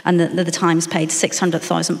reported, and the Times paid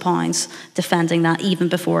 £600,000 defending that even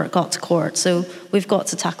before it got to court. So we've got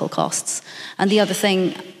to tackle costs. And the other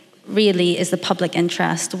thing really is the public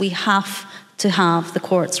interest. We have to have the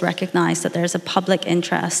courts recognise that there's a public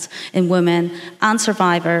interest in women and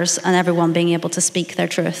survivors and everyone being able to speak their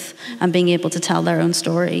truth and being able to tell their own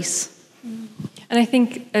stories. And I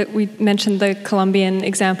think we mentioned the Colombian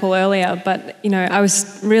example earlier, but I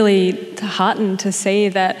was really heartened to see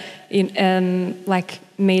that, like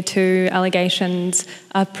Me Too allegations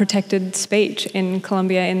are protected speech in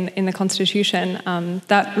Colombia in the Constitution.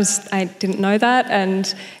 I didn't know that,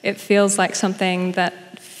 and it feels like something that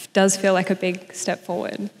does feel like a big step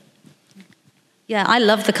forward. Yeah, I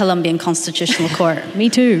love the Colombian Constitutional Court. Me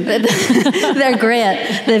too. They're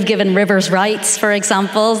great. They've given rivers rights, for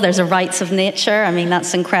example. There's a rights of nature. I mean,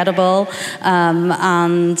 that's incredible.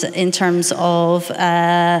 And in terms of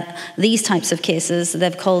these types of cases,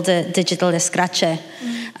 they've called it digital escrache.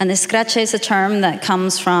 And escrache is a term that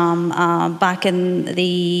comes from back in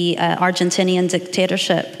the Argentinian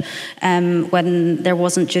dictatorship, when there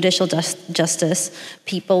wasn't judicial justice,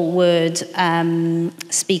 people would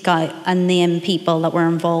speak out and name people that were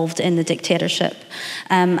involved in the dictatorship.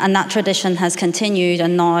 And that tradition has continued,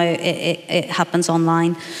 and now it happens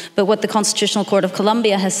online. But what the Constitutional Court of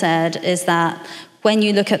Colombia has said is that when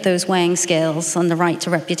you look at those weighing scales on the right to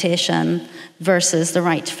reputation versus the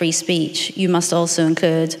right to free speech, you must also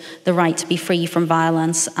include the right to be free from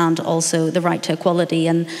violence and also the right to equality.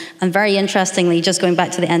 And very interestingly, just going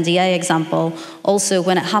back to the NDA example, also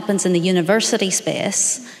when it happens in the university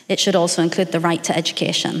space, it should also include the right to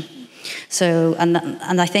education. So,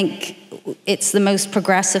 and I think it's the most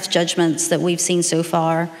progressive judgments that we've seen so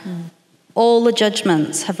far. All the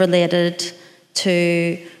judgments have related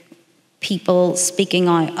to people speaking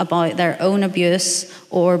out about their own abuse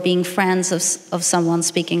or being friends of someone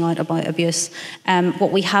speaking out about abuse.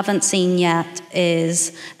 What we haven't seen yet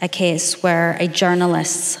is a case where a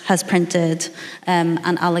journalist has printed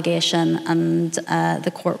an allegation and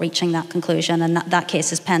the court reaching that conclusion, and that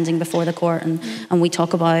case is pending before the court, and we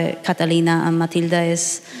talk about Catalina and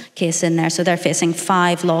Matilda's case in there. So they're facing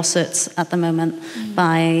 5 lawsuits at the moment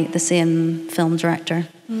by the same film director.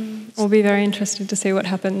 We'll be very interested to see what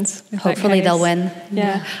happens. Hopefully they'll win.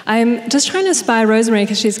 Yeah. I'm just trying to spy Rosemary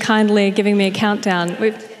because she's kindly giving me a countdown.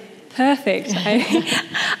 Perfect. I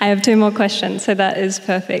have 2 more questions, so that is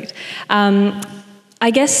perfect.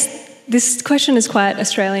 I guess this question is quite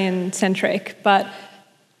Australian-centric, but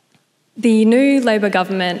the new Labor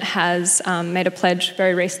government has made a pledge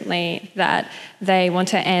very recently that they want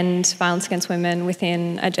to end violence against women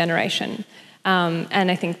within a generation. And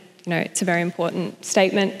I think it's a very important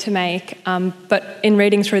statement to make, but in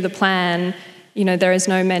reading through the plan, there is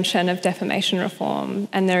no mention of defamation reform,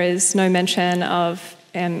 and there is no mention of,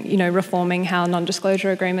 reforming how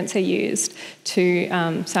non-disclosure agreements are used to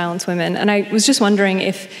silence women. And I was just wondering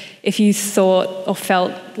if you thought or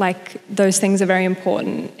felt like those things are very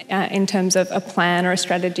important in terms of a plan or a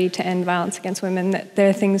strategy to end violence against women, that there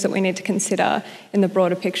are things that we need to consider in the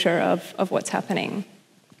broader picture of what's happening.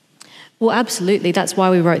 Well, absolutely. That's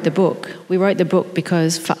why we wrote the book. We wrote the book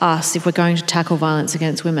because for us, if we're going to tackle violence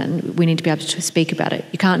against women, we need to be able to speak about it.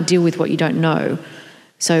 You can't deal with what you don't know.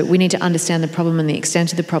 So we need to understand the problem and the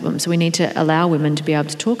extent of the problem. So we need to allow women to be able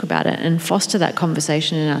to talk about it and foster that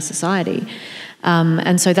conversation in our society.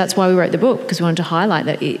 And so that's why we wrote the book, because we wanted to highlight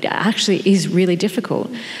that it actually is really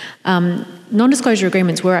difficult. Non-disclosure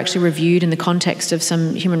agreements were actually reviewed in the context of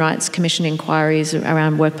some Human Rights Commission inquiries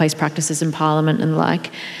around workplace practices in Parliament and the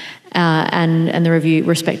like. And the review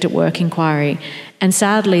Respect at Work inquiry. And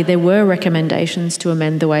sadly, there were recommendations to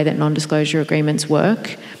amend the way that non-disclosure agreements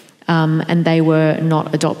work, and they were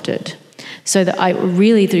not adopted. So I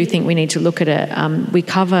really do think we need to look at it. We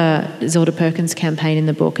cover Zelda Perkins' campaign in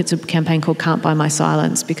the book. It's a campaign called Can't Buy My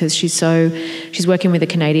Silence, because she's working with a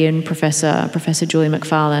Canadian professor, Professor Julie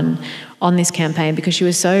McFarlane, on this campaign, because she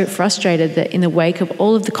was so frustrated that in the wake of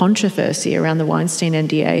all of the controversy around the Weinstein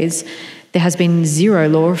NDAs, there has been 0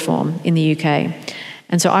 law reform in the UK.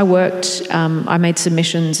 And so I made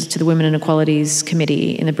submissions to the Women and Equalities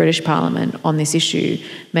Committee in the British Parliament on this issue,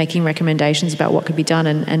 making recommendations about what could be done,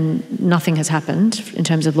 and nothing has happened in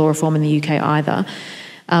terms of law reform in the UK either.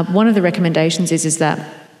 One of the recommendations is that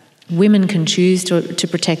women can choose to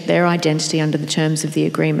protect their identity under the terms of the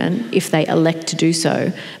agreement if they elect to do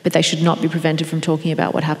so, but they should not be prevented from talking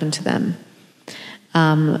about what happened to them.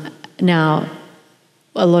 Now,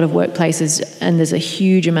 a lot of workplaces, and there's a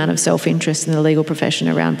huge amount of self-interest in the legal profession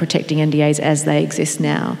around protecting NDAs as they exist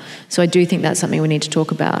now. So I do think that's something we need to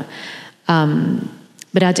talk about.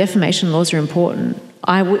 But our defamation laws are important.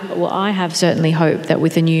 I have certainly hope that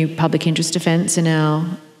with the new public interest defence in our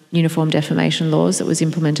uniform defamation laws that was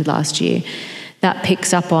implemented last year, that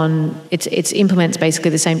picks up on, it implements basically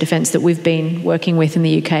the same defence that we've been working with in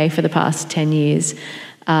the UK for the past 10 years,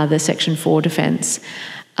 the Section 4 defence.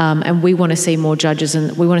 And we want to see more judges,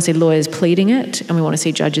 and we want to see lawyers pleading it, and we want to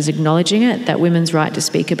see judges acknowledging it, that women's right to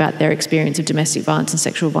speak about their experience of domestic violence and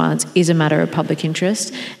sexual violence is a matter of public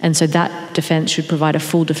interest. And so that defence should provide a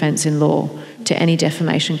full defence in law to any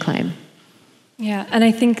defamation claim. Yeah, and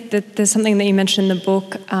I think that there's something that you mentioned in the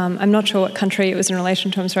book. I'm not sure what country it was in relation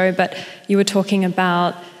to, I'm sorry, but you were talking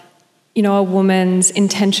about, you know, a woman's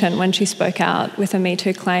intention when she spoke out with a Me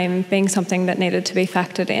Too claim being something that needed to be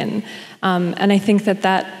factored in. And I think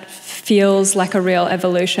that feels like a real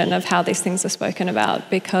evolution of how these things are spoken about,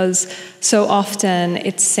 because so often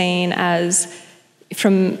it's seen as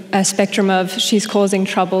from a spectrum of she's causing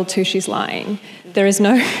trouble to she's lying. There is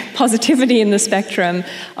no positivity in the spectrum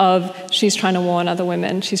of she's trying to warn other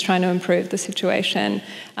women, she's trying to improve the situation.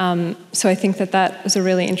 So I think that was a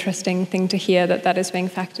really interesting thing to hear, that is being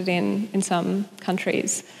factored in some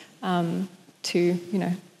countries to, you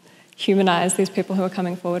know, humanise these people who are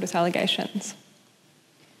coming forward with allegations.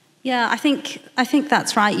 Yeah, I think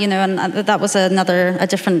that's right, you know, and that was a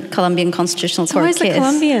different Colombian Constitutional Court case. It's always the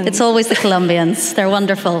Colombians. It's always the Colombians. They're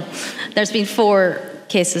wonderful. There's been 4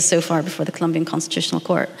 cases so far before the Colombian Constitutional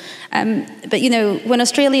Court. But, you know, when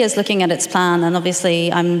Australia is looking at its plan, and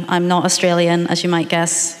obviously I'm not Australian, as you might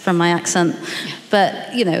guess from my accent,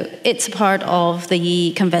 but, you know, it's a part of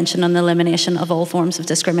the Convention on the Elimination of All Forms of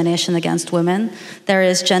Discrimination Against Women. There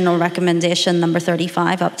is General Recommendation number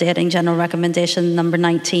 35, updating General Recommendation number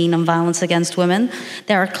 19 on violence against women.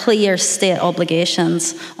 There are clear state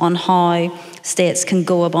obligations on how states can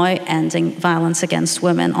go about ending violence against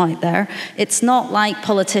women out there. It's not like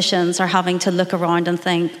politicians are having to look around and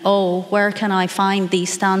think, oh, where can I find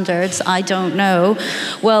these standards? I don't know.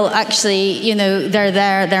 Well, actually, you know, they're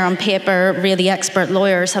there, they're on paper. Really expert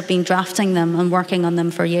lawyers have been drafting them and working on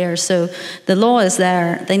them for years. So the law is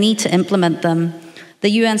there. They need to implement them. The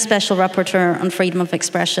UN Special Rapporteur on Freedom of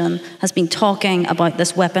Expression has been talking about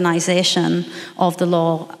this weaponization of the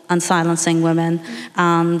law and silencing women,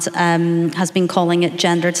 and has been calling it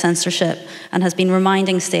gendered censorship, and has been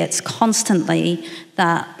reminding states constantly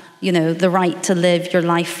that, you know, the right to live your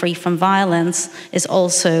life free from violence is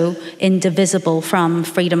also indivisible from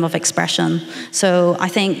freedom of expression. So I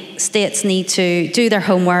think states need to do their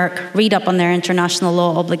homework, read up on their international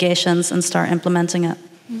law obligations, and start implementing it.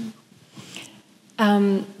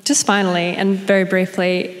 Just finally, and very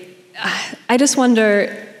briefly, I just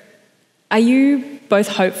wonder, are you both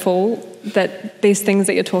hopeful that these things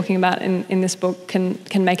that you're talking about in this book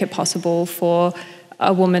can make it possible for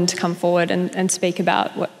a woman to come forward and speak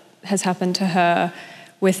about what has happened to her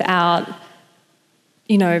without,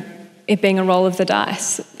 you know, it being a roll of the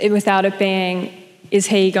dice, without it being, is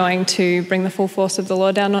he going to bring the full force of the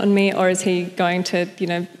law down on me, or is he going to, you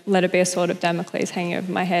know, let it be a sword of Damocles hanging over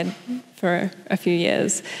my head for a few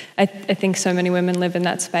years? I think so many women live in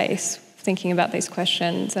that space, thinking about these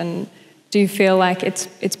questions. And do you feel like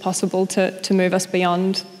it's possible to move us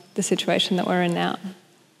beyond the situation that we're in now?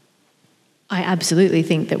 I absolutely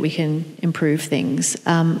think that we can improve things.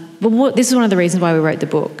 But this is one of the reasons why we wrote the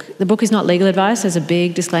book. The book is not legal advice. There's a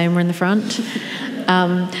big disclaimer in the front.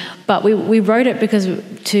 But we wrote it because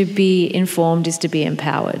to be informed is to be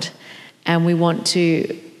empowered. And we want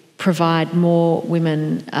to provide more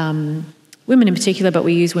women, women in particular, but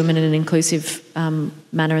we use women in an inclusive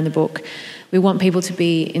manner in the book. We want people to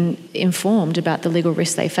be informed about the legal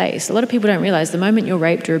risks they face. A lot of people don't realise the moment you're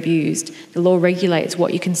raped or abused, the law regulates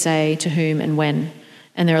what you can say to whom and when,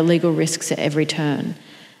 and there are legal risks at every turn.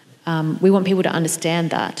 We want people to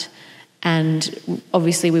understand that. And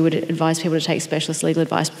obviously we would advise people to take specialist legal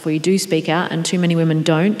advice before you do speak out, and too many women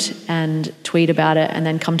don't and tweet about it and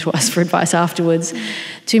then come to us for advice afterwards.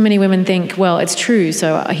 Too many women think, well, it's true,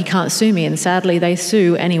 so he can't sue me, and sadly they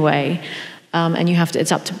sue anyway, and you have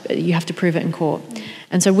to prove it in court.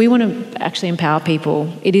 And so we want to actually empower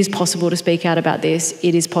people. It is possible to speak out about this.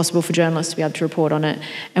 It is possible for journalists to be able to report on it,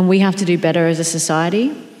 and we have to do better as a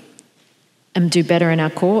society and do better in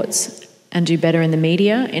our courts and do better in the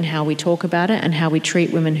media in how we talk about it and how we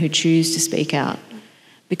treat women who choose to speak out.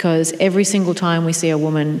 Because every single time we see a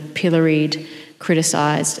woman pilloried,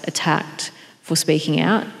 criticised, attacked for speaking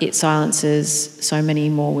out, it silences so many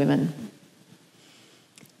more women.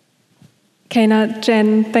 Keina,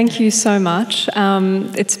 Jen, thank you so much.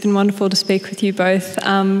 It's been wonderful to speak with you both.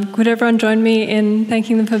 Could everyone join me in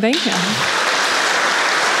thanking them for being here?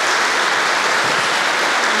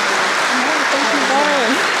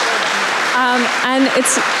 And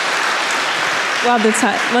it's,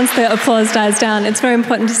 once the applause dies down, it's very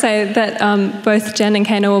important to say that both Jen and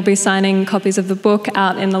Keina will be signing copies of the book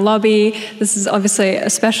out in the lobby. This is obviously a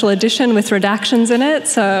special edition with redactions in it,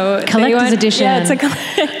 so collector's edition. Yeah, it's a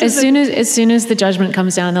collector's as soon as the judgment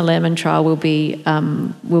comes down in the Lehrman trial, we'll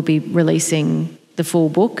be releasing the full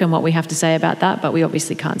book and what we have to say about that. But we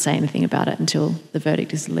obviously can't say anything about it until the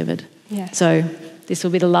verdict is delivered. Yes. So this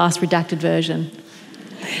will be the last redacted version.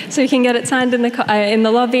 So you can get it signed in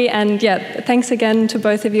the lobby. And yeah, thanks again to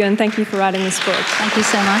both of you, and thank you for writing this book. Thank you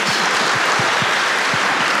so much.